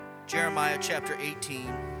Jeremiah chapter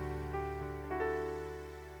 18.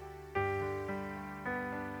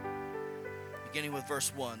 Beginning with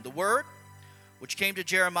verse 1. The word which came to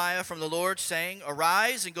Jeremiah from the Lord, saying,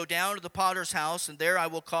 Arise and go down to the potter's house, and there I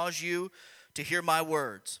will cause you to hear my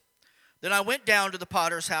words. Then I went down to the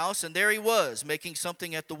potter's house, and there he was, making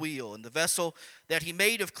something at the wheel. And the vessel that he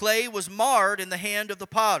made of clay was marred in the hand of the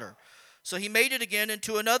potter. So he made it again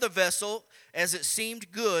into another vessel, as it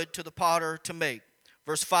seemed good to the potter to make.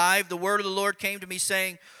 Verse 5, the word of the Lord came to me,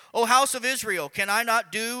 saying, O house of Israel, can I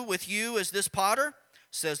not do with you as this potter?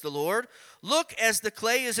 Says the Lord. Look, as the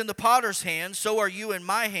clay is in the potter's hand, so are you in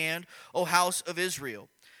my hand, O house of Israel.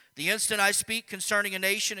 The instant I speak concerning a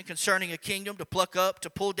nation and concerning a kingdom, to pluck up, to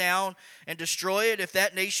pull down, and destroy it, if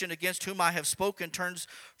that nation against whom I have spoken turns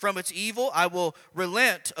from its evil, I will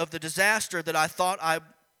relent of the disaster that I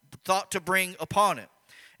thought to bring upon it.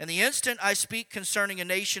 And the instant I speak concerning a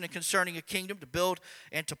nation and concerning a kingdom, to build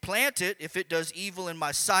and to plant it, if it does evil in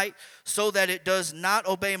my sight, so that it does not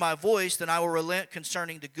obey my voice, then I will relent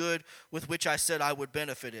concerning the good with which I said I would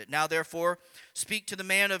benefit it. Now therefore, speak to the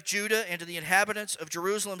man of Judah and to the inhabitants of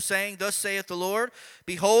Jerusalem, saying, Thus saith the Lord,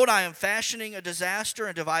 Behold, I am fashioning a disaster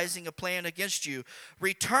and devising a plan against you.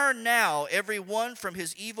 Return now every one from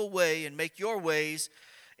his evil way, and make your ways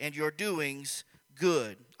and your doings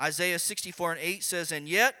good. Isaiah 64:8 says, And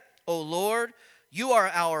yet, O Lord, you are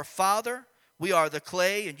our Father, we are the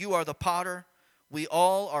clay, and you are the potter. We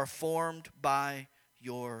all are formed by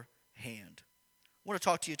your hand. I want to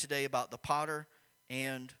talk to you today about the potter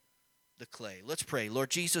and the clay. Let's pray.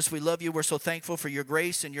 Lord Jesus, we love you. We're so thankful for your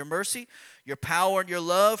grace and your mercy, your power and your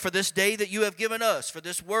love, for this day that you have given us, for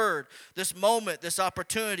this word, this moment, this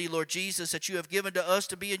opportunity, Lord Jesus, that you have given to us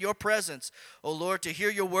to be in your presence. Oh Lord, to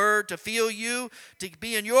hear your word, to feel you, to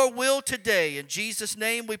be in your will today. In Jesus'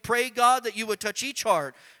 name we pray, God, that you would touch each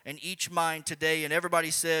heart and each mind today. And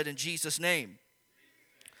everybody said, in Jesus' name.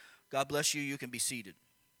 God bless you. You can be seated.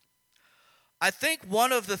 I think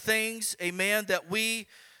one of the things, amen, that we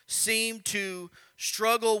seem to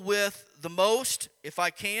struggle with the most, if I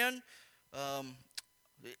can.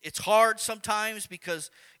 It's hard sometimes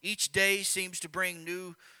because each day seems to bring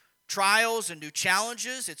new trials and new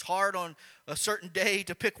challenges. It's hard on a certain day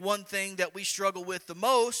to pick one thing that we struggle with the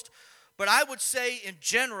most. But I would say in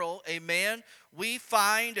general, amen, we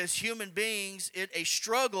find as human beings it a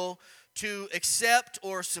struggle to accept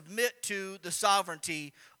or submit to the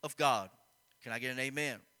sovereignty of God. Can I get an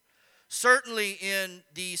amen? Certainly in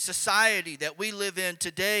the society that we live in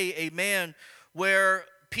today, amen, where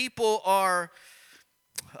people are,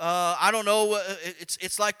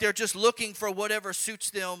 it's like they're just looking for whatever suits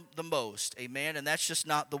them the most, amen, and that's just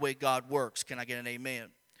not the way God works. Can I get an amen?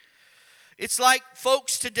 It's like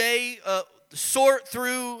folks today sort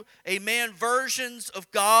through, amen, versions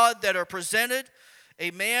of God that are presented,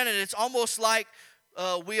 amen, and it's almost like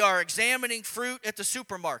we are examining fruit at the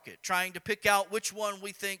supermarket, trying to pick out which one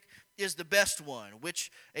we think is the best one.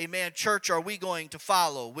 Which, amen, church are we going to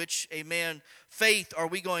follow? Which, amen, faith are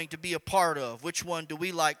we going to be a part of? Which one do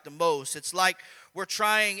we like the most? It's like we're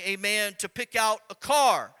trying, amen, to pick out a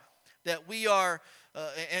car that we are,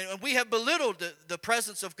 and we have belittled the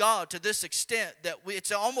presence of God to this extent that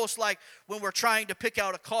it's almost like when we're trying to pick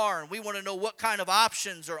out a car and we want to know what kind of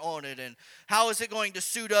options are on it and how is it going to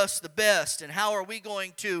suit us the best and how are we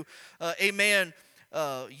going to,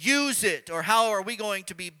 use it, or how are we going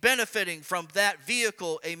to be benefiting from that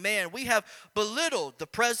vehicle, amen. We have belittled the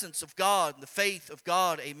presence of God and the faith of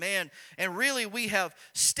God, amen. And really we have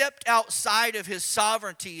stepped outside of his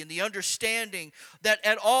sovereignty and the understanding that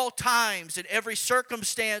at all times, in every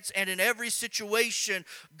circumstance and in every situation,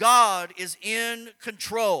 God is in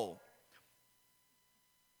control.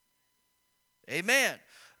 Amen.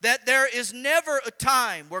 That there is never a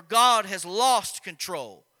time where God has lost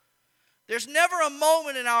control. There's never a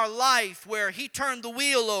moment in our life where he turned the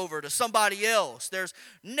wheel over to somebody else. There's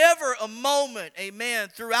never a moment, amen,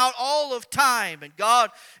 throughout all of time, and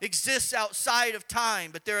God exists outside of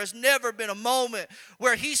time, but there has never been a moment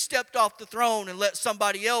where he stepped off the throne and let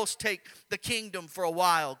somebody else take the kingdom for a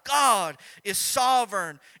while. God is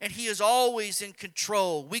sovereign, and he is always in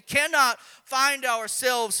control. We cannot find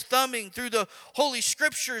ourselves thumbing through the Holy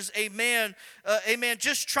Scriptures, amen,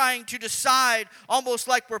 just trying to decide, almost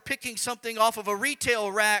like we're picking something something off of a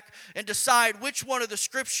retail rack and decide which one of the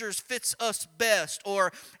scriptures fits us best,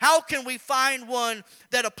 or how can we find one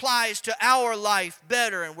that applies to our life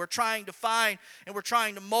better, and we're trying to find and we're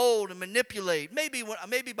trying to mold and manipulate.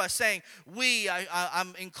 Maybe by saying we,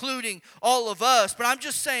 I'm including all of us, but I'm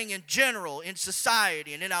just saying in general, in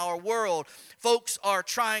society and in our world, folks are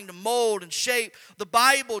trying to mold and shape the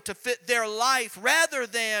Bible to fit their life rather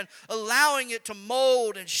than allowing it to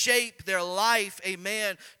mold and shape their life,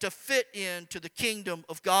 amen, to fit into the kingdom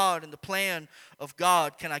of God and the plan of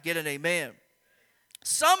God. Can I get an amen?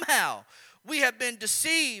 Somehow, we have been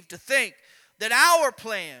deceived to think that our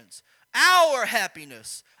plans, our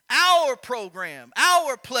happiness, our program,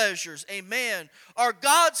 our pleasures, amen, are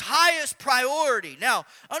God's highest priority. Now,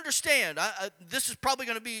 understand, this is probably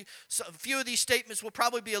going to be, a few of these statements will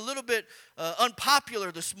probably be a little bit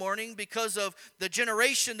unpopular this morning because of the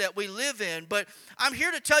generation that we live in, but I'm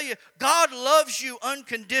here to tell you, God loves you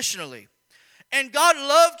unconditionally. And God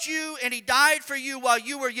loved you, and He died for you while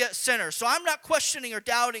you were yet sinners. So I'm not questioning or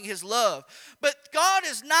doubting His love. But God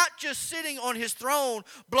is not just sitting on His throne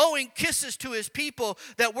blowing kisses to His people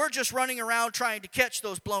that we're just running around trying to catch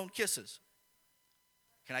those blown kisses.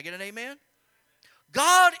 Can I get an amen?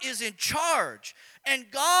 God is in charge, and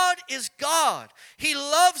God is God. He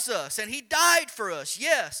loves us, and He died for us,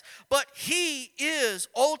 yes, but He is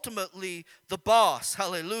ultimately the boss.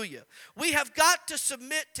 Hallelujah. We have got to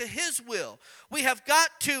submit to His will. We have got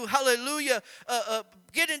to, hallelujah,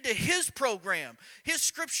 get into His program. His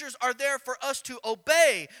scriptures are there for us to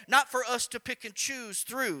obey, not for us to pick and choose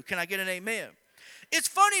through. Can I get an amen? It's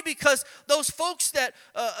funny because those folks that,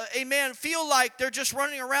 amen, feel like they're just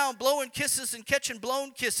running around blowing kisses and catching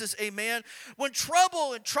blown kisses, amen, when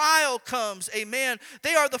trouble and trial comes, amen,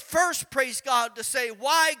 they are the first, praise God, to say,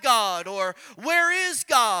 why God? Or where is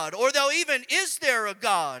God? Or they'll even, is there a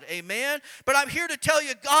God? Amen. But I'm here to tell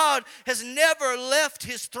you, God has never left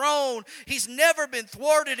His throne. He's never been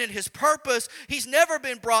thwarted in His purpose. He's never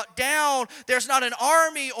been brought down. There's not an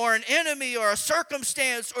army or an enemy or a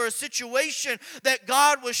circumstance or a situation that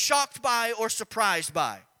God was shocked by or surprised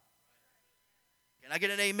by. Can I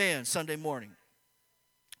get an amen Sunday morning?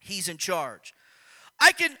 He's in charge.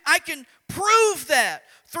 I can prove that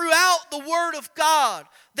throughout the Word of God,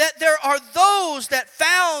 that there are those that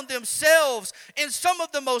found themselves in some of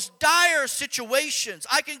the most dire situations.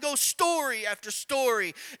 I can go story after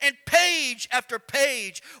story and page after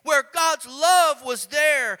page where God's love was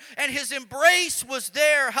there and His embrace was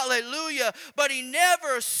there, hallelujah, but He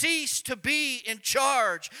never ceased to be in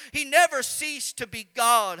charge. He never ceased to be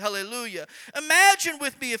God, hallelujah. Imagine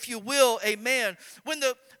with me, if you will, amen, when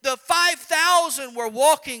the 5,000 were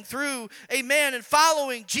walking through, amen, and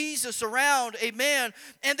following Jesus around, amen,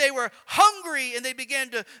 and they were hungry and they began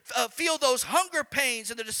to feel those hunger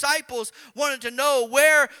pains, and the disciples wanted to know,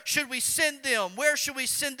 where should we send them? Where should we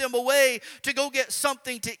send them away to go get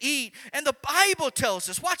something to eat? And the Bible tells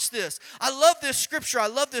us, watch this, I love this scripture, I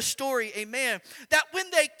love this story, amen, that when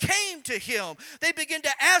they came to Him, they began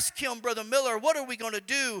to ask Him, Brother Miller, what are we going to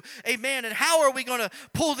do, amen, and how are we going to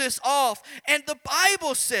pull this off? And the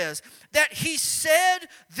Bible says that He said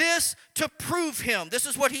this to prove Him. This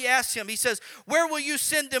is what He asked him. He says, where will you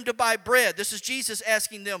send them to buy bread? This is Jesus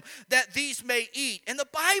asking them that these may eat. And the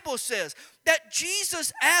Bible says that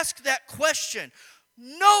Jesus asked that question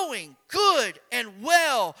knowing good and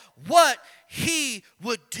well what He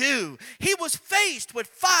would do. He was faced with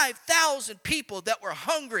 5,000 people that were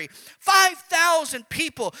hungry, 5,000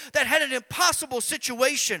 people that had an impossible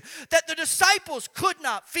situation, that the disciples could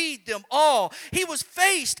not feed them all. He was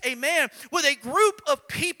faced, amen, with a group of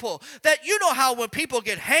people that, you know how when people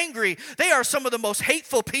get hangry, they are some of the most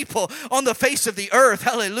hateful people on the face of the earth,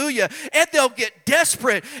 hallelujah, and they'll get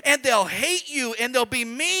desperate, and they'll hate you, and they'll be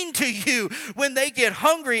mean to you when they get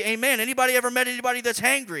hungry, amen. Anybody ever met anybody that's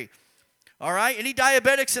hangry? All right, any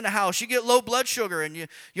diabetics in the house? You get low blood sugar and you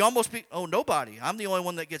almost be, oh, nobody. I'm the only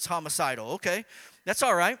one that gets homicidal. Okay, that's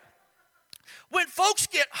all right. When folks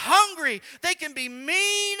get hungry, they can be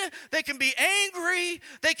mean, they can be angry,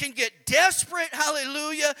 they can get desperate,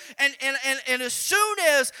 hallelujah. And as soon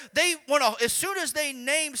as they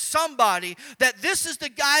name somebody that this is the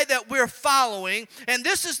guy that we're following, and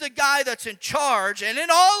this is the guy that's in charge, and then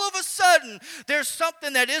all of a sudden there's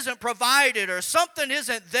something that isn't provided, or something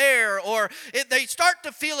isn't there, or they start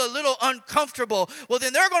to feel a little uncomfortable, well,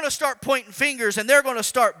 then they're going to start pointing fingers and they're going to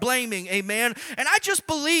start blaming, amen. And I just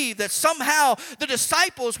believe that somehow the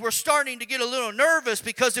disciples were starting to get a little nervous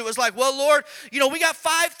because it was like, well, Lord, we got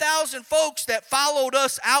 5,000 folks that followed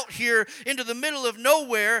us out here into the middle of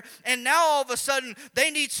nowhere, and now all of a sudden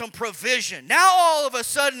they need some provision. Now all of a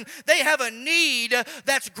sudden they have a need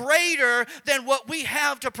that's greater than what we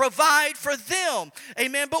have to provide for them.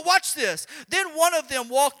 Amen. But watch this. Then one of them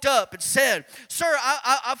walked up and said, Sir,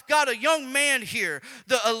 I've got a young man here,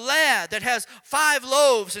 a lad that has 5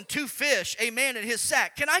 loaves and 2 fish, amen, in his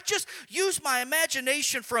sack. Can I just use my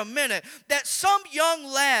imagination for a minute that some young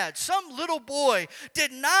lad, some little boy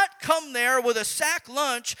did not come there with a sack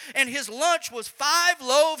lunch, and his lunch was 5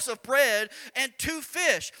 loaves of bread and 2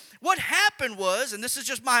 fish. What happened was, and this is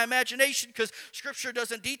just my imagination because Scripture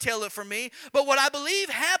doesn't detail it for me, but what I believe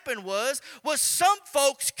happened was some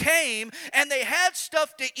folks came and they had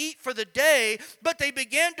stuff to eat for the day, but they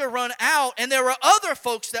began to run out, and there were other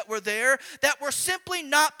folks that were there that were simply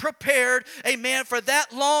not prepared, amen, for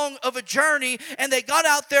that long of a journey, and they got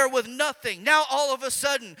out there with nothing. Now all of a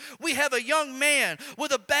sudden, we have a young man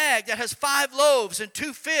with a bag that has 5 loaves and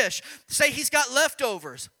 2 fish. Say he's got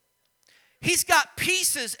leftovers. He's got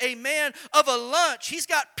pieces, amen, of a lunch. He's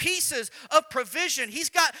got pieces of provision. He's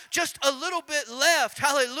got just a little bit left,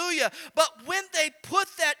 hallelujah. But when they put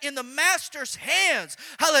that in the master's hands,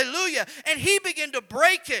 hallelujah, and he began to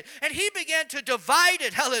break it, and he began to divide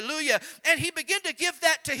it, hallelujah, and he began to give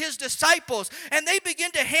that to his disciples, and they began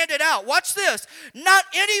to hand it out. Watch this. Not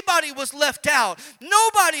anybody was left out.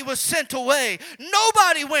 Nobody was sent away.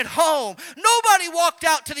 Nobody went home. Nobody walked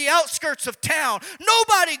out to the outskirts of town.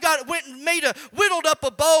 Nobody went and whittled up a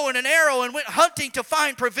bow and an arrow and went hunting to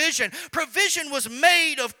find provision. Provision was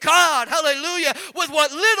made of God, hallelujah, with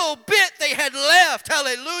what little bit they had left,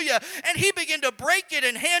 hallelujah. And he began to break it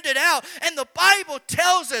and hand it out. And the Bible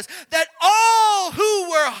tells us that all who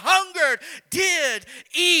were hungered did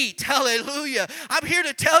eat, hallelujah. I'm here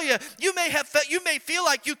to tell you, you may feel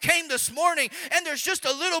like you came this morning and there's just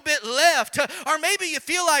a little bit left, or maybe you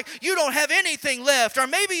feel like you don't have anything left, or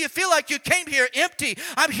maybe you feel like you came here empty.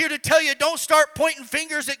 I'm here to tell you, don't start pointing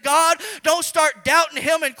fingers at God. Don't start doubting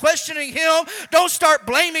Him and questioning Him. Don't start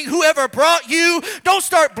blaming whoever brought you. Don't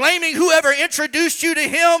start blaming whoever introduced you to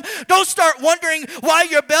Him. Don't start wondering why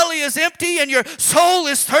your belly is empty and your soul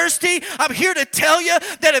is thirsty. I'm here to tell you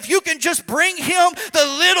that if you can just bring Him the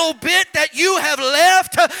little bit that you have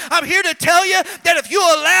left, I'm here to tell you that if you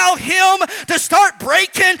allow Him to start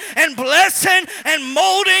breaking and blessing and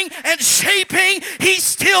molding and shaping, He's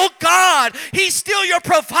still God. He's still your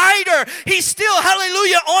provider. He's still,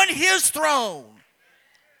 hallelujah, on His throne.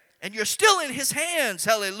 And you're still in His hands,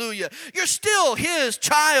 hallelujah. You're still His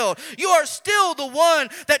child. You are still the one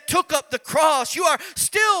that took up the cross. You are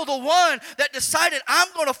still the one that decided, I'm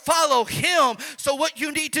going to follow Him. So what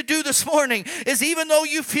you need to do this morning is, even though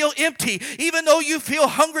you feel empty, even though you feel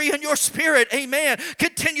hungry in your spirit, amen,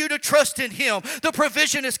 continue to trust in Him. The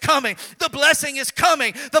provision is coming. The blessing is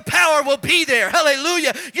coming. The power will be there,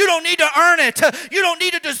 hallelujah. You don't need to earn it. You don't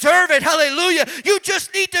need to deserve it, hallelujah. You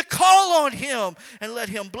just need to call on Him and let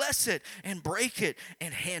Him bless it and break it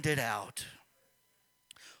and hand it out.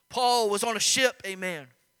 Paul was on a ship, amen,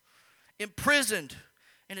 imprisoned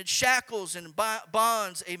and in shackles and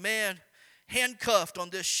bonds, amen, handcuffed on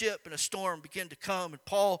this ship, and a storm began to come, and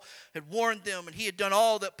Paul had warned them, and he had done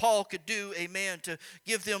all that Paul could do, amen, to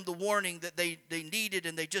give them the warning that they needed,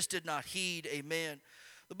 and they just did not heed, amen.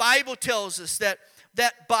 The Bible tells us that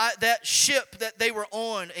ship that they were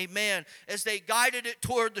on, amen, as they guided it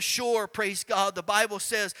toward the shore, praise God, the Bible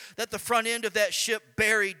says that the front end of that ship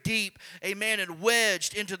buried deep, amen, and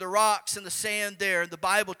wedged into the rocks and the sand there. And the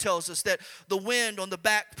Bible tells us that the wind on the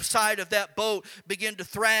back side of that boat began to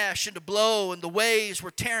thrash and to blow, and the waves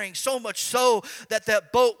were tearing so much so that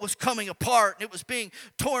that boat was coming apart and it was being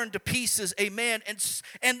torn to pieces, amen.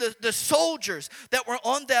 And the soldiers that were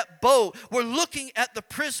on that boat were looking at the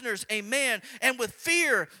prisoners, amen, and with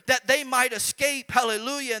fear that they might escape,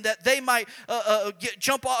 hallelujah, and that they might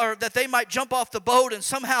jump off the boat and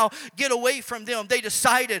somehow get away from them, they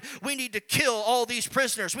decided, we need to kill all these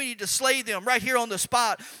prisoners. We need to slay them right here on the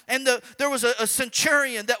spot. And there was a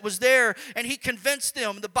centurion that was there, and he convinced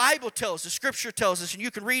them. The Bible tells, the Scripture tells us, and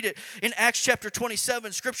you can read it in Acts chapter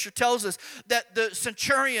 27, Scripture tells us that the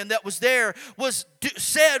centurion that was there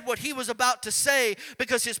said what he was about to say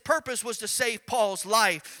because his purpose was to save Paul's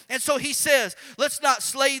life. And so he says, let's let's not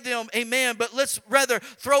slay them, amen, but let's rather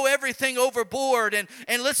throw everything overboard and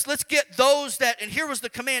let's get those that, and here was the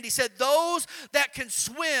command. He said, those that can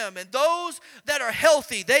swim and those that are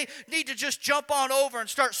healthy, they need to just jump on over and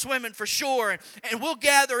start swimming for sure, and we'll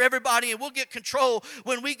gather everybody and we'll get control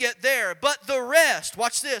when we get there. But the rest,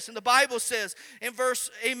 watch this, and the Bible says in verse,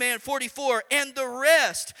 amen, 44, and the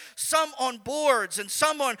rest, some on boards and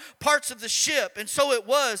some on parts of the ship, and so it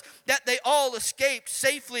was that they all escaped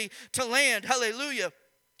safely to land. Hallelujah.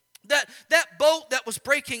 That boat that was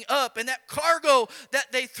breaking up and that cargo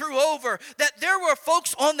that they threw over, that there were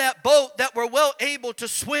folks on that boat that were well able to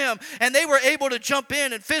swim and they were able to jump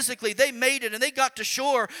in, and physically they made it and they got to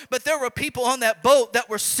shore. But there were people on that boat that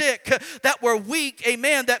were sick, that were weak,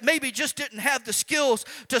 amen, that maybe just didn't have the skills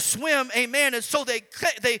to swim, amen. And so they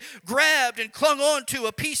grabbed and clung on to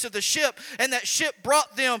a piece of the ship, and that ship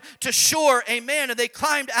brought them to shore, amen. And they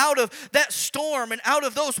climbed out of that storm and out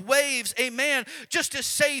of those waves, amen, just as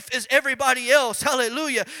safe as everybody else.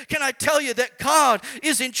 Hallelujah. Can I tell you that God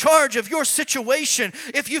is in charge of your situation?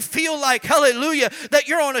 If you feel like, hallelujah, that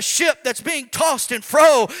you're on a ship that's being tossed and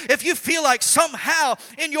fro, if you feel like somehow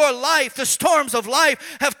in your life the storms of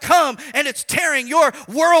life have come and it's tearing your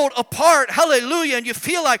world apart, hallelujah, and you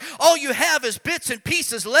feel like all you have is bits and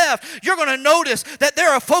pieces left, you're going to notice that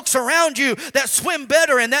there are folks around you that swim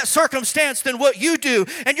better in that circumstance than what you do.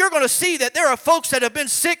 And you're going to see that there are folks that have been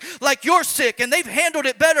sick like you're sick and they've handled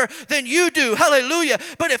it better than you do. Hallelujah.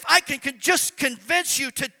 But if I can just convince you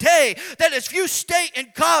today that if you stay in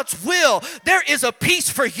God's will, there is a peace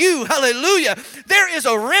for you. Hallelujah. There is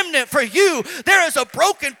a remnant for you. There is a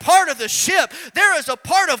broken part of the ship. There is a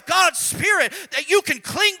part of God's Spirit that you can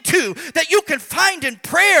cling to, that you can find in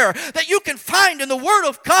prayer, that you can find in the Word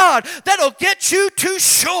of God that'll get you to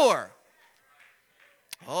shore.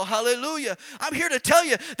 Oh, hallelujah. I'm here to tell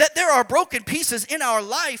you that there are broken pieces in our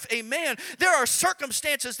life, amen. There are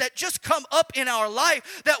circumstances that just come up in our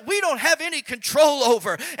life that we don't have any control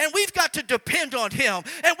over, and we've got to depend on Him,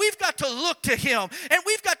 and we've got to look to Him, and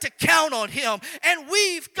we've got to count on Him, and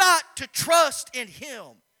we've got to trust in Him.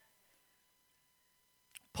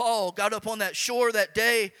 Paul got up on that shore that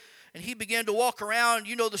day, and he began to walk around.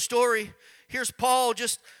 You know the story. Here's Paul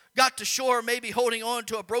just got to shore, maybe holding on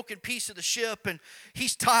to a broken piece of the ship, and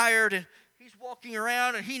he's tired, and he's walking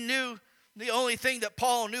around, and he knew the only thing that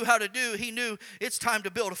Paul knew how to do, he knew it's time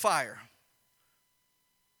to build a fire.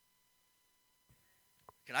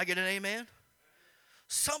 Can I get an amen?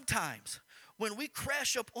 Sometimes when we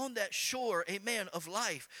crash up on that shore, amen, of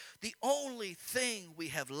life, the only thing we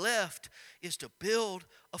have left is to build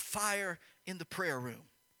a fire in the prayer room.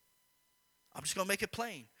 I'm just going to make it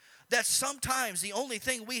plain. That's sometimes the only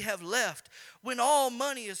thing we have left when all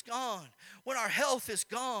money is gone, when our health is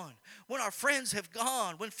gone, when our friends have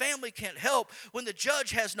gone, when family can't help, when the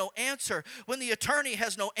judge has no answer, when the attorney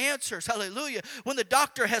has no answers, hallelujah, when the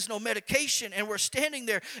doctor has no medication and we're standing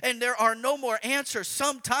there and there are no more answers.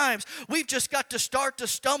 Sometimes we've just got to start to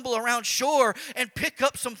stumble around shore and pick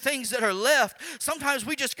up some things that are left. Sometimes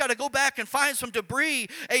we just got to go back and find some debris,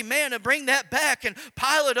 amen, and bring that back and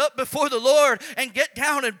pile it up before the Lord and get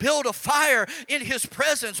down and build a fire in His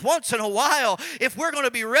presence once in a while. If we're going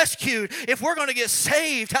to be rescued, if we're going to get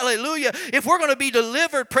saved, hallelujah, if we're going to be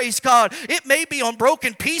delivered, praise God, it may be on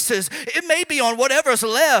broken pieces, it may be on whatever's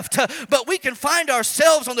left, but we can find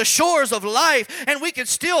ourselves on the shores of life, and we can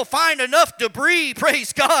still find enough debris,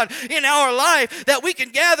 praise God, in our life that we can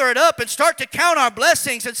gather it up and start to count our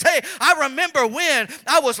blessings and say, I remember when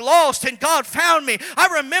I was lost and God found me. I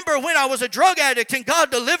remember when I was a drug addict and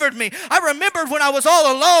God delivered me. I remember when I was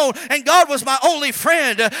all alone and God was my only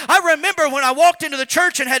friend. I remember when I walked into the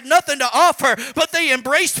church and had nothing to offer, but they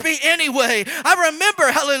embraced me anyway. I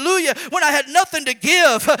remember, hallelujah, when I had nothing to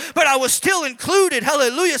give, but I was still included,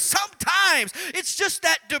 hallelujah. Sometimes it's just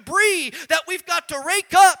that debris that we've got to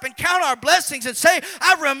rake up and count our blessings and say,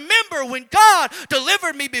 I remember when God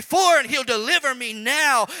delivered me before and He'll deliver me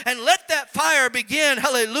now, and let that fire begin,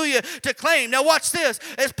 hallelujah, to claim. Now watch this.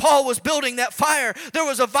 As Paul was building that fire, there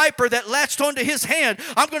was a viper that latched onto his hand.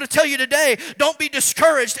 I'm going to tell you today, don't be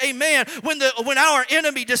discouraged, amen, when our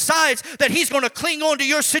enemy decides that he's going to cling on to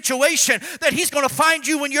your situation, that he's going to find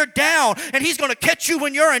you when you're down, and he's going to catch you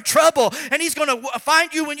when you're in trouble, and he's going to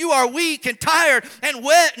find you when you are weak and tired and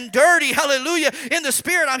wet and dirty, hallelujah, in the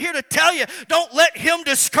Spirit. I'm here to tell you, don't let him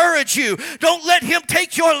discourage you. Don't let him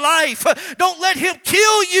take your life. Don't let him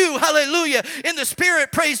kill you, hallelujah, in the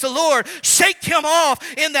Spirit, praise the Lord. Shake him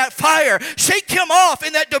off in that fire. Shake him off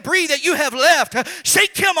in that debris that you have left.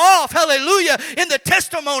 Shake him off, hallelujah, in the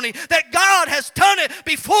testimony that God has done it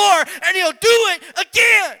before and He'll do it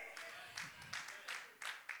again.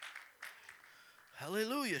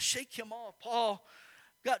 Hallelujah. Shake him off. Paul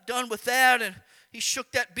got done with that, and he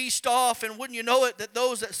shook that beast off, and wouldn't you know it, that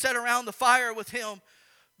those that sat around the fire with him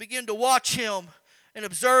began to watch him and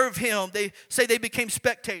observe him. They say they became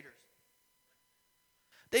spectators.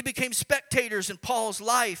 They became spectators in Paul's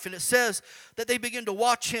life, and it says that they began to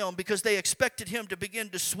watch him because they expected him to begin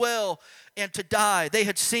to swell and to die. They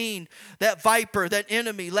had seen that viper, that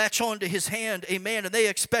enemy, latch onto his hand, amen, and they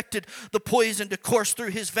expected the poison to course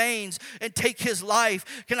through his veins and take his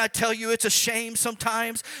life. Can I tell you, it's a shame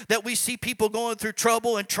sometimes that we see people going through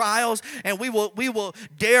trouble and trials, and we will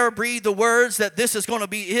dare breathe the words that this is going to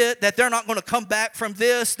be it, that they're not going to come back from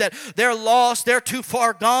this, that they're lost, they're too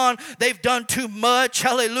far gone, they've done too much,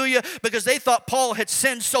 hallelujah, because they thought Paul had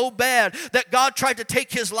sinned so bad that God tried to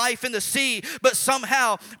take his life in the sea, but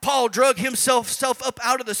somehow Paul drug himself up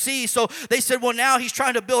out of the sea. So they said, well, now he's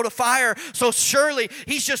trying to build a fire, so surely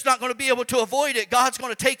he's just not going to be able to avoid it. God's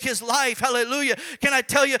going to take his life. Hallelujah. Can I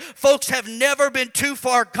tell you, folks have never been too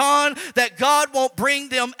far gone that God won't bring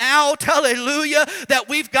them out. Hallelujah. That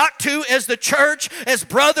we've got to, as the church, as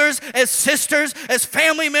brothers, as sisters, as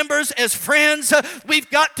family members, as friends,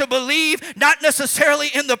 we've got to believe not necessarily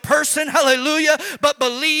in the person, hallelujah, but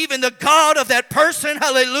believe in the God of that person,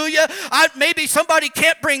 hallelujah. Maybe somebody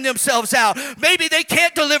can't bring themselves out. Maybe they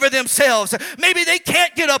can't deliver themselves. Maybe they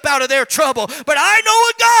can't get up out of their trouble. But I know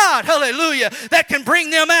a God, hallelujah, that can bring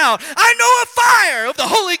them out. I know a fire of the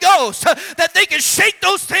Holy Ghost that they can shake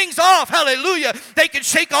those things off, hallelujah. They can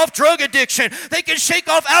shake off drug addiction. They can shake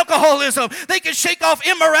off alcoholism. They can shake off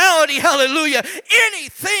immorality, hallelujah.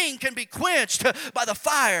 Anything can be quenched by the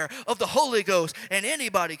fire of the Holy Ghost, and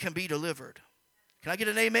anybody can be delivered. Can I get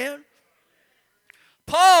an amen?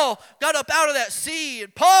 Paul got up out of that sea,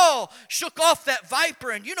 and Paul shook off that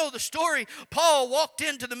viper. And you know the story. Paul walked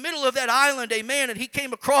into the middle of that island, amen, and he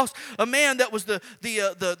came across a man that was the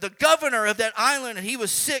governor of that island, and he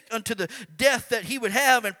was sick unto the death that he would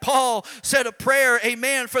have. And Paul said a prayer,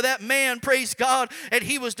 amen, for that man, praise God, and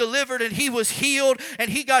he was delivered and he was healed,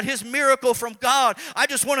 and he got his miracle from God. I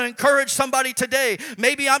just want to encourage somebody today.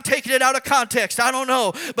 Maybe I'm taking it out of context, I don't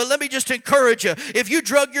know, but let me just encourage you. If you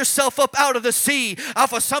drug yourself up out of the sea,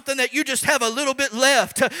 off of something that you just have a little bit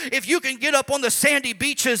left, if you can get up on the sandy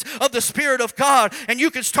beaches of the Spirit of God and you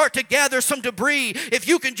can start to gather some debris, if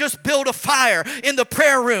you can just build a fire in the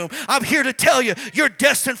prayer room, I'm here to tell you, you're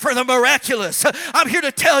destined for the miraculous. I'm here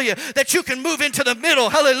to tell you that you can move into the middle,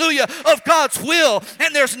 hallelujah, of God's will,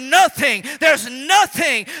 and there's nothing that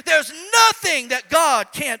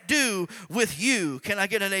God can't do with you. Can I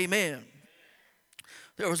get an amen?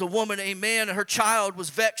 There was a woman, amen, and her child was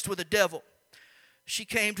vexed with the devil. She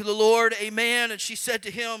came to the Lord, amen, and she said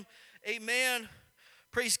to him, amen,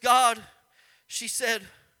 praise God. She said,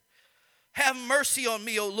 have mercy on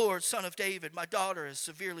me, O Lord, Son of David. My daughter is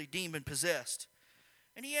severely demon-possessed.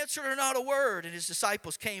 And he answered her not a word, and his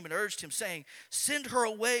disciples came and urged him, saying, send her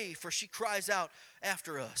away, for she cries out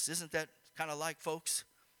after us. Isn't that kind of like, folks?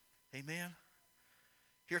 Amen.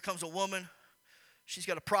 Here comes a woman. She's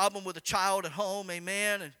got a problem with a child at home,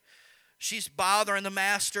 amen, and she's bothering the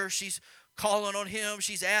master. She's calling on him,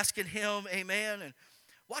 she's asking him, amen. And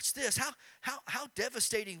watch this, how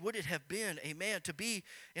devastating would it have been, amen, to be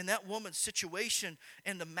in that woman's situation,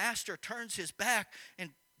 and the master turns his back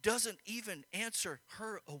and doesn't even answer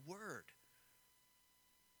her a word.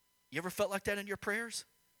 You ever felt like that in your prayers?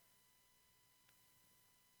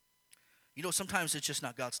 You know, sometimes it's just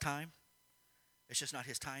not God's time. It's just not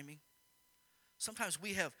his timing. Sometimes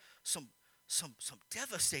we have some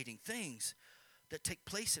devastating things that take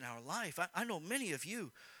place in our life. I know many of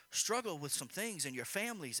you struggle with some things in your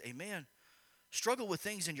families, amen. Struggle with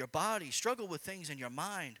things in your body, struggle with things in your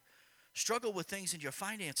mind, struggle with things in your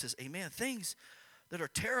finances, amen. Things that are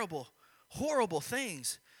terrible, horrible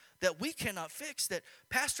things that we cannot fix, that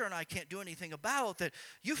Pastor and I can't do anything about, that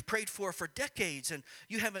you've prayed for decades and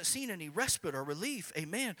you haven't seen any respite or relief,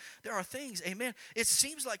 amen. There are things, amen. It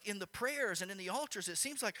seems like in the prayers and in the altars, it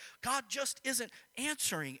seems like God just isn't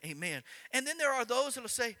answering, amen. And then there are those that will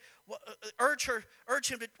say, well, urge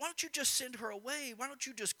him to, why don't you just send her away? Why don't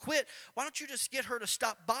you just quit? Why don't you just get her to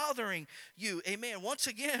stop bothering you, amen. Once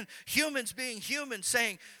again, humans being human,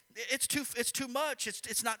 saying, it's too much.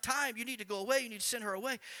 It's not time. You need to go away. You need to send her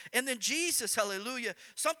away. And then Jesus, hallelujah,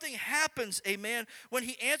 something happens, amen, when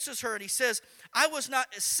he answers her and he says, I was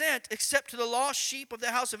not sent except to the lost sheep of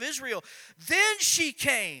the house of Israel. Then she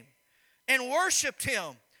came and worshiped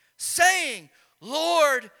him, saying,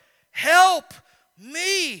 Lord, help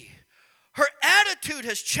me. Her attitude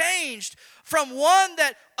has changed from one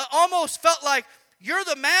that almost felt like, you're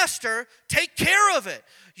the master, take care of it.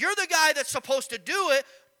 You're the guy that's supposed to do it.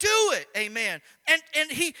 do it. Amen.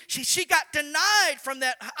 And she got denied from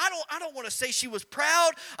that. I don't want to say she was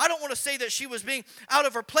proud. I don't want to say that she was being out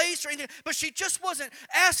of her place or anything, but she just wasn't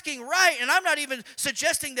asking right. And I'm not even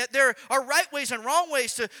suggesting that there are right ways and wrong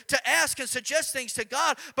ways to ask and suggest things to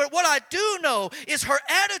God. But what I do know is her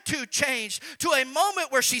attitude changed to a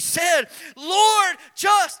moment where she said, Lord,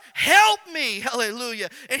 just help me. Hallelujah.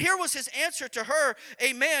 And here was his answer to her.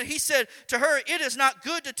 Amen. He said to her, it is not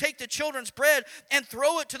good to take the children's bread and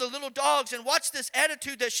throw it to the little dogs. And watch this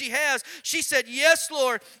attitude that she has. She said, yes,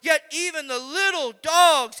 Lord, yet even the little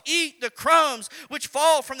dogs eat the crumbs which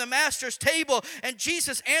fall from the master's table. And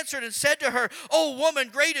Jesus answered and said to her, O woman,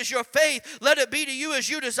 great is your faith. Let it be to you as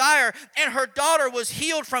you desire. And her daughter was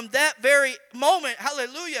healed from that very moment.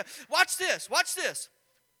 Hallelujah. Watch this. Watch this.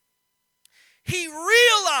 He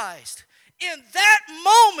realized in that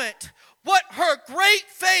moment what her great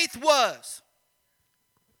faith was.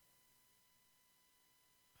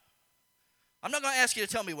 I'm not going to ask you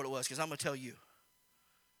to tell me what it was, because I'm going to tell you.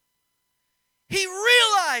 He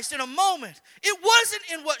realized in a moment, it wasn't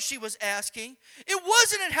in what she was asking. It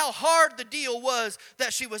wasn't in how hard the deal was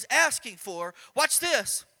that she was asking for. Watch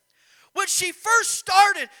this. When she first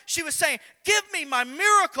started, she was saying, give me my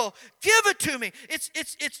miracle. Give it to me. It's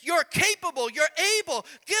you're capable. You're able.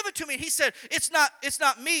 Give it to me. And he said, it's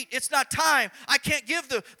not meat. It's not time. I can't give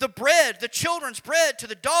the bread, the children's bread to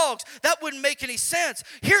the dogs. That wouldn't make any sense.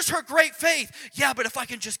 Here's her great faith. Yeah, but if I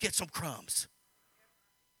can just get some crumbs.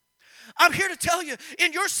 I'm here to tell you,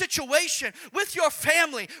 in your situation, with your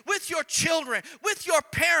family, with your children, with your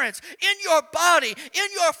parents, in your body, in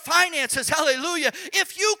your finances, hallelujah,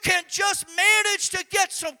 if you can just manage to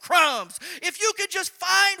get some crumbs, if you can just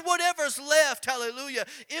find whatever's left, hallelujah,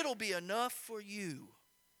 it'll be enough for you.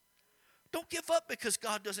 Don't give up because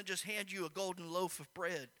God doesn't just hand you a golden loaf of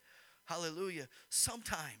bread. Hallelujah.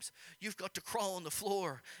 Sometimes you've got to crawl on the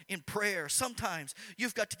floor in prayer. Sometimes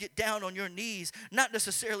you've got to get down on your knees, not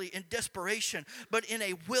necessarily in desperation, but in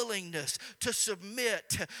a willingness to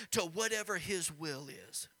submit to whatever His will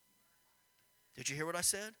is. Did you hear what I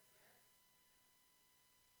said?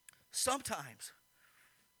 Sometimes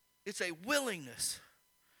it's a willingness.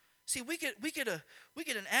 See, we get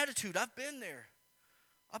an attitude. I've been there.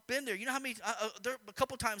 You know how many, there a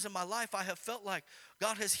couple times in my life I have felt like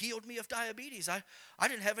God has healed me of diabetes. I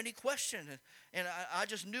didn't have any question, and I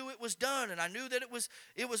just knew it was done, and I knew that it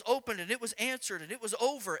was open, and it was answered, and it was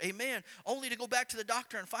over, amen. Only to go back to the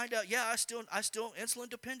doctor and find out, yeah, I still insulin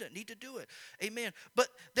dependent, need to do it, amen. But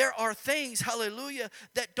there are things, hallelujah,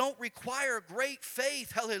 that don't require great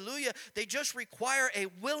faith, hallelujah. They just require a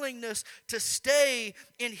willingness to stay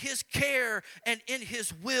in His care and in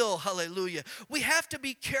His will, hallelujah. We have to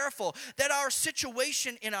be careful that our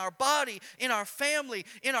situation in our body, in our family,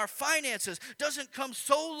 in our finances doesn't become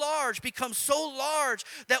so large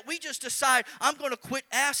that we just decide, I'm going to quit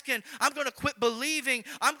asking, I'm going to quit believing,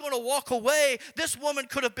 I'm going to walk away. This woman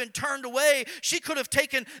could have been turned away. She could have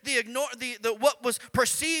taken the what was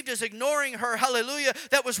perceived as ignoring her, hallelujah,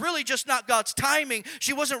 that was really just not God's timing.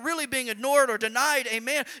 She wasn't really being ignored or denied,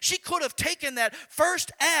 amen. She could have taken that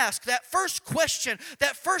first ask, that first question,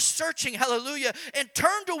 that first searching, hallelujah, and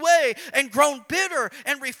turned away and grown bitter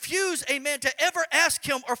and refused, amen, to ever ask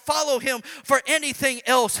Him or follow Him for anything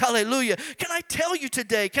else, hallelujah. Can I tell you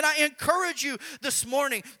today, can I encourage you this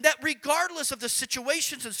morning that regardless of the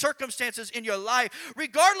situations and circumstances in your life,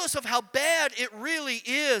 regardless of how bad it really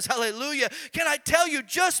is, hallelujah, can I tell you,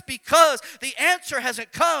 just because the answer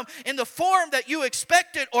hasn't come in the form that you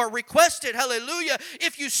expected or requested, hallelujah,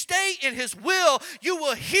 if you stay in His will, you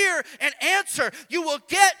will hear an answer. You will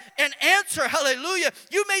get an answer, hallelujah.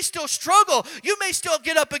 You may still struggle. You may still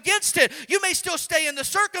get up against it. You may still stay in the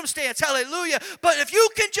circumstance, hallelujah. But if you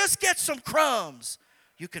can just get some crumbs,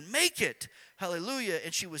 you can make it. Hallelujah.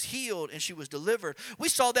 And she was healed and she was delivered. We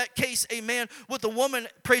saw that case, amen, with a woman,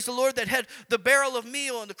 praise the Lord, that had the barrel of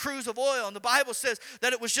meal and the cruse of oil. And the Bible says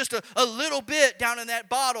that it was just a little bit down in that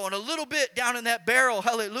bottle and a little bit down in that barrel.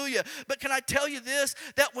 Hallelujah. But can I tell you this,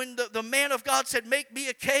 that when the man of God said, make me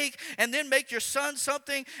a cake and then make your son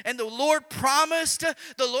something, and the Lord promised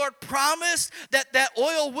that that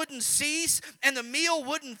oil wouldn't cease and the meal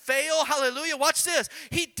wouldn't fail. Hallelujah. Watch this.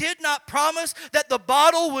 He did not promise that the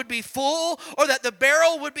bottle would be full or that the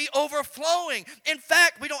barrel would be overflowing. In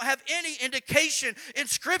fact, we don't have any indication in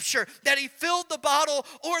Scripture that he filled the bottle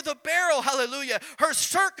or the barrel, hallelujah. Her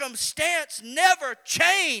circumstance never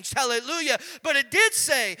changed, hallelujah. But it did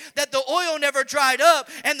say that the oil never dried up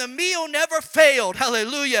and the meal never failed,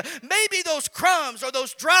 hallelujah. Maybe those crumbs or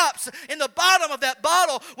those drops in the bottom of that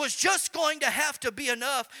bottle was just going to have to be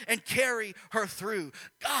enough and carry her through.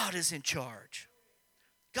 God is in charge.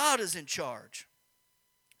 God is in charge.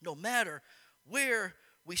 No matter where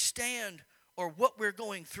we stand or what we're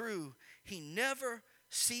going through, he never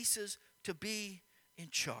ceases to be in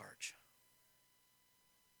charge.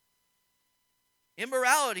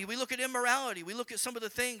 Immorality, we look at immorality. We look at some of the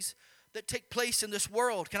things that take place in this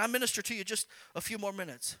world. Can I minister to you just a few more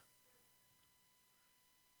minutes?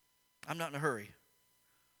 I'm not in a hurry.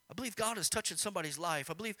 I believe God is touching somebody's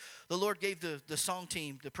life. I believe the Lord gave the song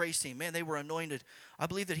team, the praise team, man, they were anointed. I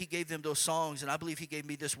believe that he gave them those songs, and I believe he gave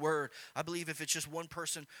me this word. I believe if it's just one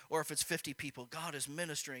person or if it's 50 people, God is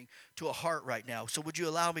ministering to a heart right now. So would you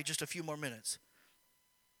allow me just a few more minutes?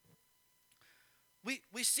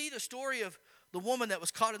 We see the story of the woman that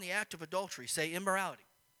was caught in the act of adultery, say immorality.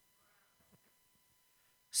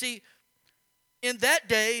 See, in that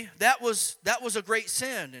day, that was a great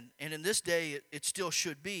sin, and in this day, it still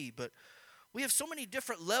should be. But we have so many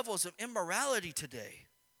different levels of immorality today.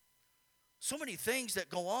 So many things that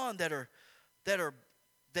go on that are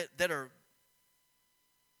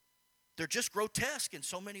they're just grotesque in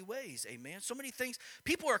so many ways. Amen. So many things.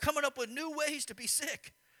 People are coming up with new ways to be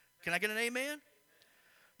sick. Can I get an amen?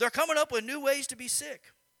 They're coming up with new ways to be sick.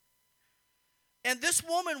 And this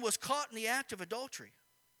woman was caught in the act of adultery,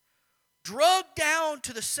 drugged down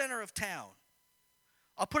to the center of town.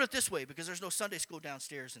 I'll put it this way because there's no Sunday school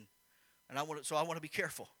downstairs, and I want to be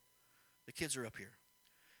careful. The kids are up here.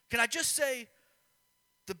 Can I just say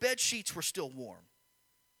the bed sheets were still warm?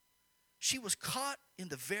 She was caught in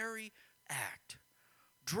the very act,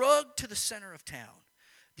 drugged to the center of town.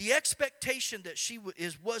 The expectation that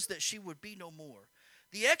was that she would be no more.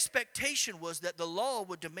 The expectation was that the law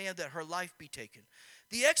would demand that her life be taken.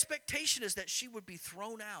 The expectation is that she would be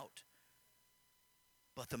thrown out.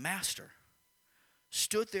 But the master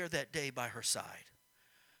stood there that day by her side,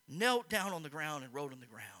 knelt down on the ground and wrote on the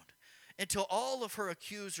ground until all of her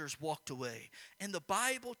accusers walked away. And the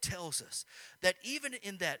Bible tells us that even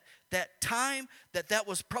in that time, that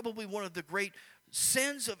was probably one of the great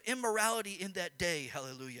sins of immorality in that day,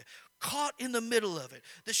 hallelujah. Caught in the middle of it.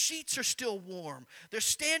 The sheets are still warm. They're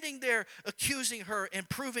standing there accusing her and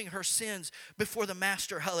proving her sins before the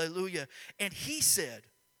master, hallelujah. And he said,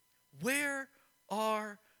 "Where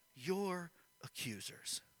are your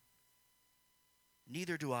accusers?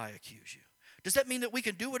 Neither do I accuse you." Does that mean that we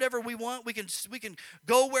can do whatever we want? We can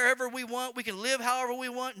go wherever we want? We can live however we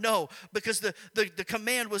want? No, because the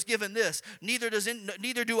command was given this. Neither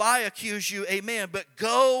do I accuse you, amen, but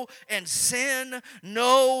go and sin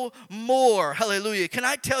no more. Hallelujah. Can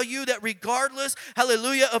I tell you that regardless,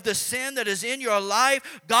 hallelujah, of the sin that is in your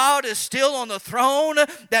life, God is still on the throne,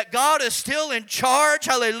 that God is still in charge.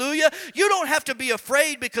 Hallelujah. You don't have to be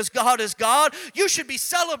afraid because God is God. You should be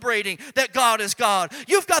celebrating that God is God.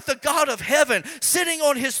 You've got the God of heaven sitting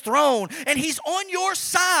on his throne, and he's on your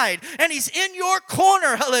side, and he's in your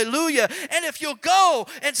corner, hallelujah. And if you'll go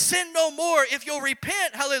and sin no more, if you'll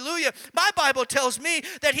repent, hallelujah, my Bible tells me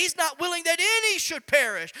that he's not willing that any should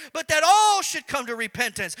perish, but that all should come to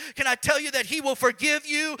repentance. Can I tell you that he will forgive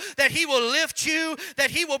you, that he will lift you,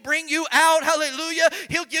 that he will bring you out, hallelujah.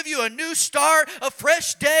 He'll give you a new start, a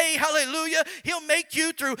fresh day, hallelujah. He'll make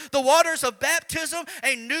you through the waters of baptism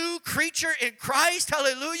a new creature in Christ,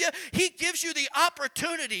 hallelujah. He gives you the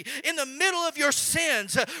opportunity in the middle of your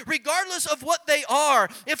sins, regardless of what they are,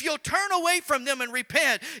 if you'll turn away from them and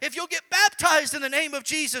repent, if you'll get baptized in the name of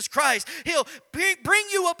Jesus Christ, he'll bring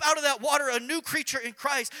you up out of that water a new creature in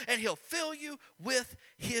Christ, and he'll fill you with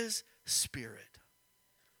his Spirit.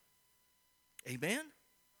 Amen?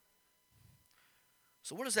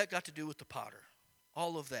 So what does that got to do with the potter?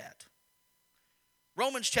 All of that.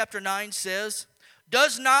 Romans chapter 9 says,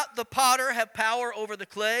 "Does not the potter have power over the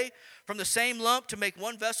clay from the same lump to make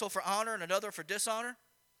one vessel for honor and another for dishonor?"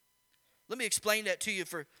 Let me explain that to you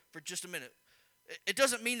for just a minute. It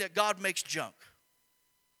doesn't mean that God makes junk.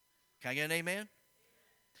 Can I get an amen?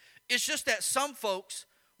 It's just that some folks,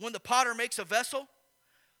 when the potter makes a vessel,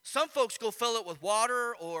 some folks go fill it with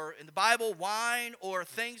water, or in the Bible, wine, or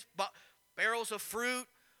things, barrels of fruit.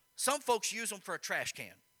 Some folks use them for a trash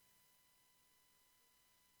can.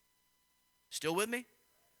 Still with me?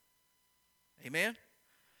 Amen?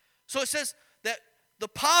 So it says that the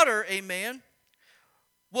potter, amen,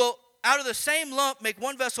 will out of the same lump make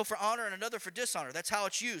one vessel for honor and another for dishonor. That's how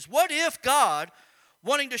it's used. What if God,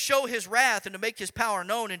 wanting to show his wrath and to make his power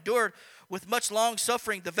known, endured with much long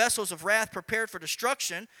suffering the vessels of wrath prepared for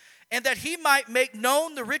destruction, and that he might make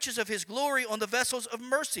known the riches of his glory on the vessels of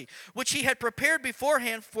mercy, which he had prepared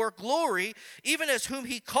beforehand for glory, even as whom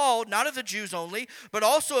he called, not of the Jews only, but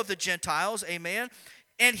also of the Gentiles, amen.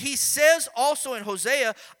 And he says also in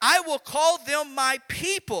Hosea, I will call them my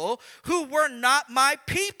people who were not my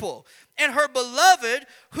people, and her beloved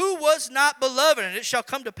who was not beloved. And it shall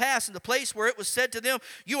come to pass in the place where it was said to them,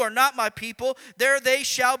 you are not my people, there they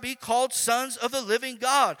shall be called sons of the living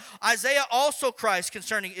God. Isaiah also cries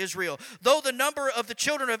concerning Israel, though the number of the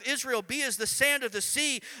children of Israel be as the sand of the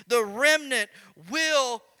sea, the remnant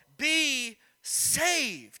will be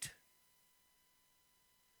saved.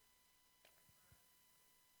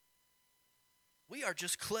 We are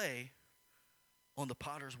just clay on the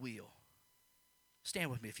potter's wheel.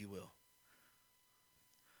 Stand with me if you will.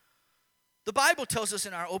 The Bible tells us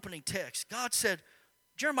in our opening text, God said,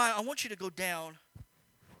 Jeremiah, I want you to go down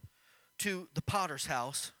to the potter's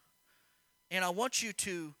house, and I want you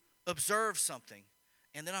to observe something,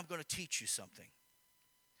 and then I'm going to teach you something.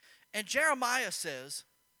 And Jeremiah says,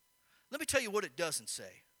 let me tell you what it doesn't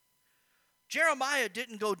say. Jeremiah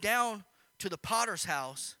didn't go down to the potter's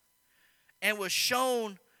house and was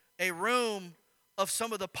shown a room of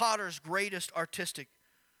some of the potter's greatest artistic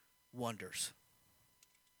wonders.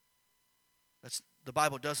 The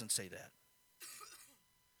Bible doesn't say that.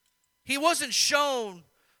 He wasn't shown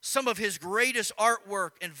some of his greatest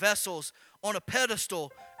artwork and vessels on a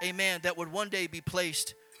pedestal, amen, that would one day be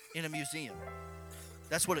placed in a museum.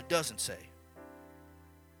 That's what it doesn't say.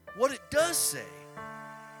 What it does say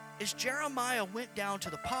is Jeremiah went down to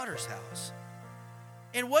the potter's house,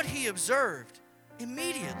 and what he observed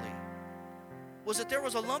immediately was that there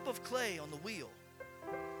was a lump of clay on the wheel,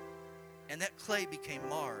 and that clay became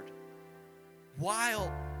marred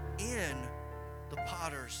while in the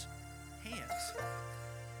potter's hands.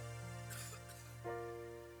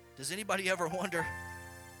 Does anybody ever wonder,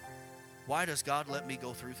 why does God let me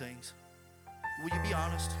go through things? Will you be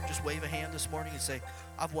honest? Just wave a hand this morning and say,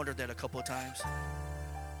 I've wondered that a couple of times.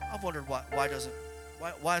 I've wondered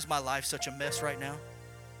why is my life such a mess right now?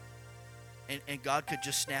 And God could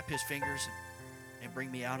just snap his fingers and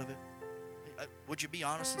bring me out of it. Would you be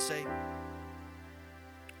honest and say,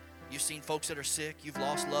 you've seen folks that are sick, you've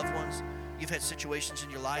lost loved ones, you've had situations in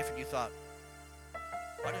your life, and you thought,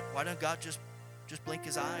 why don't God just blink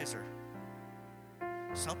his eyes or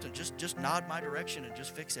something, just nod my direction and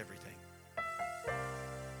just fix everything?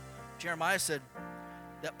 Jeremiah said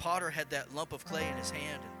that potter had that lump of clay in his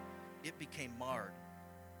hand and it became marred.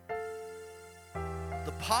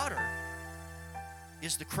 The potter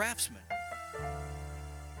is the craftsman.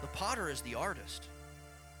 The potter is the artist.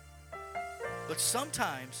 But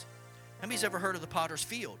sometimes, how many's ever heard of the potter's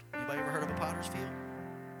field? Anybody ever heard of a potter's field?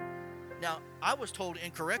 Now, I was told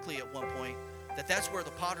incorrectly at one point that that's where the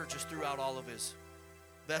potter just threw out all of his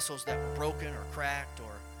vessels that were broken or cracked,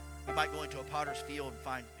 or you might go into a potter's field and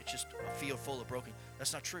find it's just a field full of broken.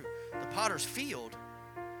 That's not true. The potter's field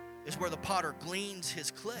is where the potter gleans his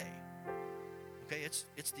clay. Okay,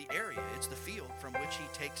 it's the area, it's the field from which he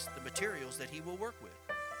takes the materials that he will work with.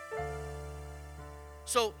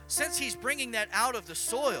 So, since he's bringing that out of the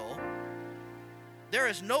soil, there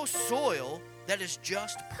is no soil that is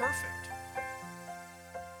just perfect.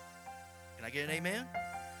 Can I get an amen?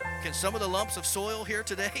 Can some of the lumps of soil here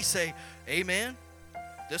today say amen?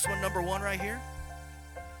 This one, number one right here.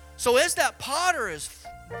 So as that potter is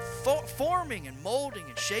forming and molding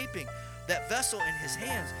and shaping that vessel in his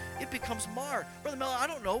hands, it becomes marred. Brother Mel, I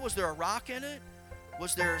don't know, was there a rock in it?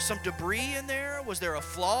 Was there some debris in there? Was there a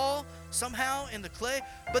flaw somehow in the clay?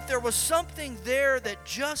 But there was something there that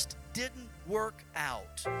just didn't work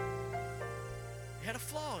out. It had a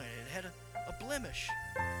flaw in it. It had a blemish.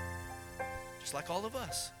 Just like all of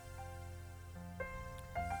us.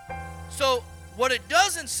 So what it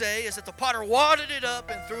doesn't say is that the potter wadded it up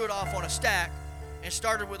and threw it off on a stack and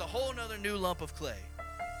started with a whole nother new lump of clay.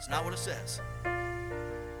 It's not what it says.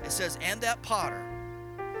 It says, and that potter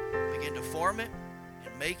began to form it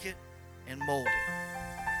and make it and mold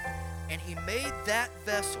it. And he made that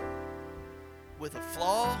vessel with a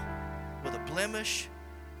flaw, with a blemish,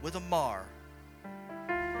 with a mar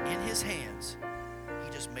in his hands.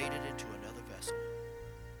 He just made it into another vessel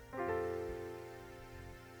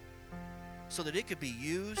so that it could be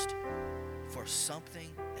used for something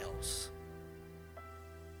else.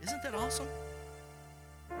 Isn't that awesome?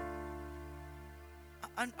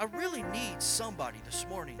 I really need somebody this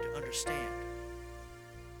morning to understand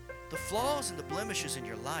the flaws and the blemishes in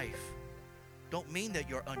your life don't mean that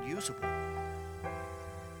you're unusable.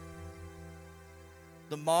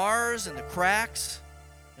 The mars and the cracks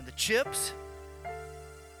and the chips.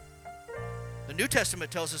 The New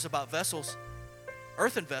Testament tells us about vessels,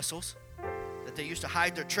 earthen vessels, that they used to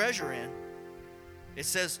hide their treasure in. It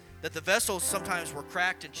says that the vessels sometimes were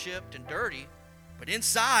cracked and chipped and dirty, but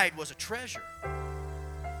inside was a treasure.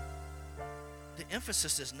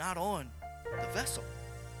 emphasis is not on the vessel.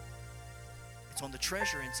 It's on the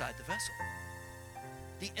treasure inside the vessel.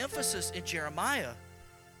 The emphasis in Jeremiah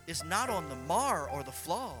is not on the mar or the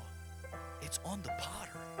flaw. It's on the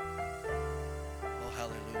potter. Oh,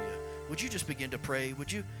 hallelujah. Would you just begin to pray?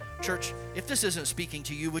 Would you, church, if this isn't speaking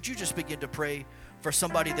to you, would you just begin to pray for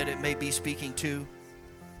somebody that it may be speaking to?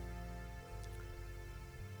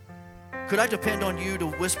 Could I depend on you to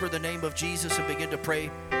whisper the name of Jesus and begin to pray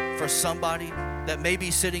for somebody that may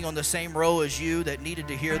be sitting on the same row as you that needed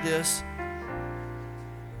to hear this?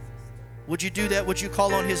 Would you do that? Would you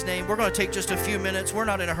call on his name? We're going to take just a few minutes. We're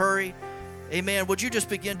not in a hurry. Amen. Would you just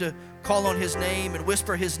begin to call on his name and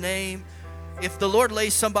whisper his name? If the Lord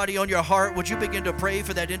lays somebody on your heart, would you begin to pray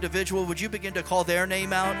for that individual? Would you begin to call their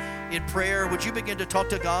name out in prayer? Would you begin to talk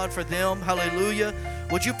to God for them? Hallelujah.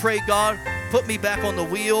 Would you pray, God, put me back on the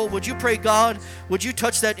wheel? Would you pray, God, would you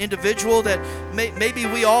touch that individual that maybe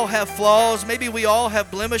we all have flaws, maybe we all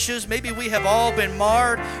have blemishes, maybe we have all been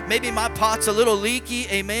marred, maybe my pot's a little leaky,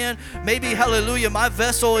 amen. Maybe, hallelujah, my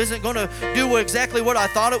vessel isn't going to do exactly what I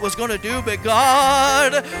thought it was going to do, but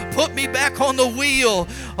God, put me back on the wheel.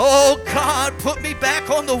 Oh, God, put me back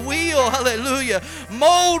on the wheel, hallelujah.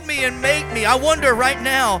 Mold me and make me. I wonder right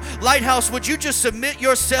now, Lighthouse, would you just submit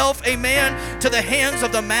yourself, amen, to the hands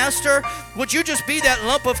of the Master? Would you just be that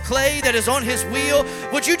lump of clay that is on his wheel?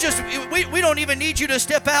 Would you just, we don't even need you to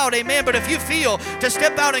step out, amen, but if you feel to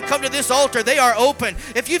step out and come to this altar, they are open.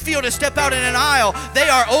 If you feel to step out in an aisle, they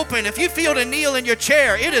are open. If you feel to kneel in your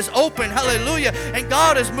chair, it is open, hallelujah, and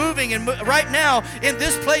God is moving and right now in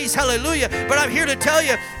this place, hallelujah, but I'm here to tell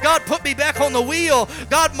you, God, put me back on the wheel.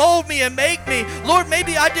 God, mold me and make me. Lord,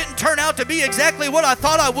 maybe I didn't turn out to be exactly what I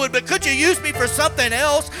thought I would, but could you use me for something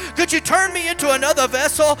else? Could you turn me into another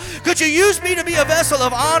vessel? Could you use me to be a vessel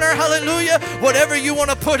of honor? Hallelujah. Whatever you want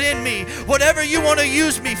to put in me, whatever you want to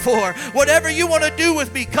use me for, whatever you want to do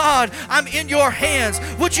with me, God, I'm in your hands.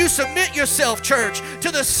 Would you submit yourself, church, to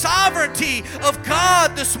the sovereignty of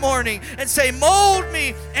God this morning and say, mold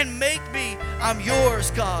me and make me. I'm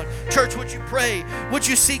yours, God. Church, would you pray? Would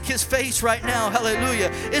you seek his face right now?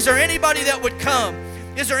 Hallelujah. Is there anybody that would come?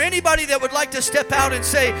 Is there anybody that would like to step out and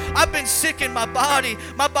say, I've been sick in my body.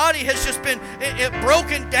 My body has just been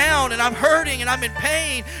broken down and I'm hurting and I'm in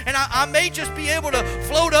pain and I may just be able to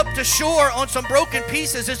float up to shore on some broken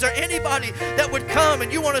pieces. Is there anybody that would come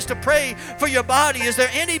and you want us to pray for your body? Is there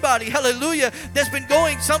anybody, hallelujah, that's been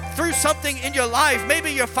going through something in your life?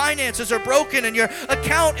 Maybe your finances are broken and your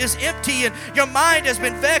account is empty and your mind has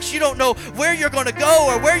been vexed. You don't know where you're going to go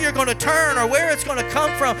or where you're going to turn or where it's going to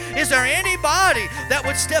come from. Is there anybody that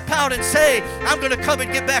would step out and say, I'm going to come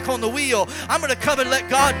and get back on the wheel. I'm going to come and let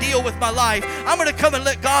God deal with my life. I'm going to come and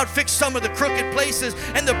let God fix some of the crooked places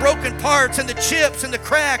and the broken parts and the chips and the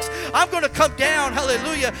cracks. I'm going to come down,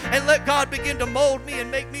 hallelujah, and let God begin to mold me and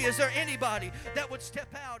make me. Is there anybody that would step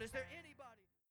out? Is there anybody?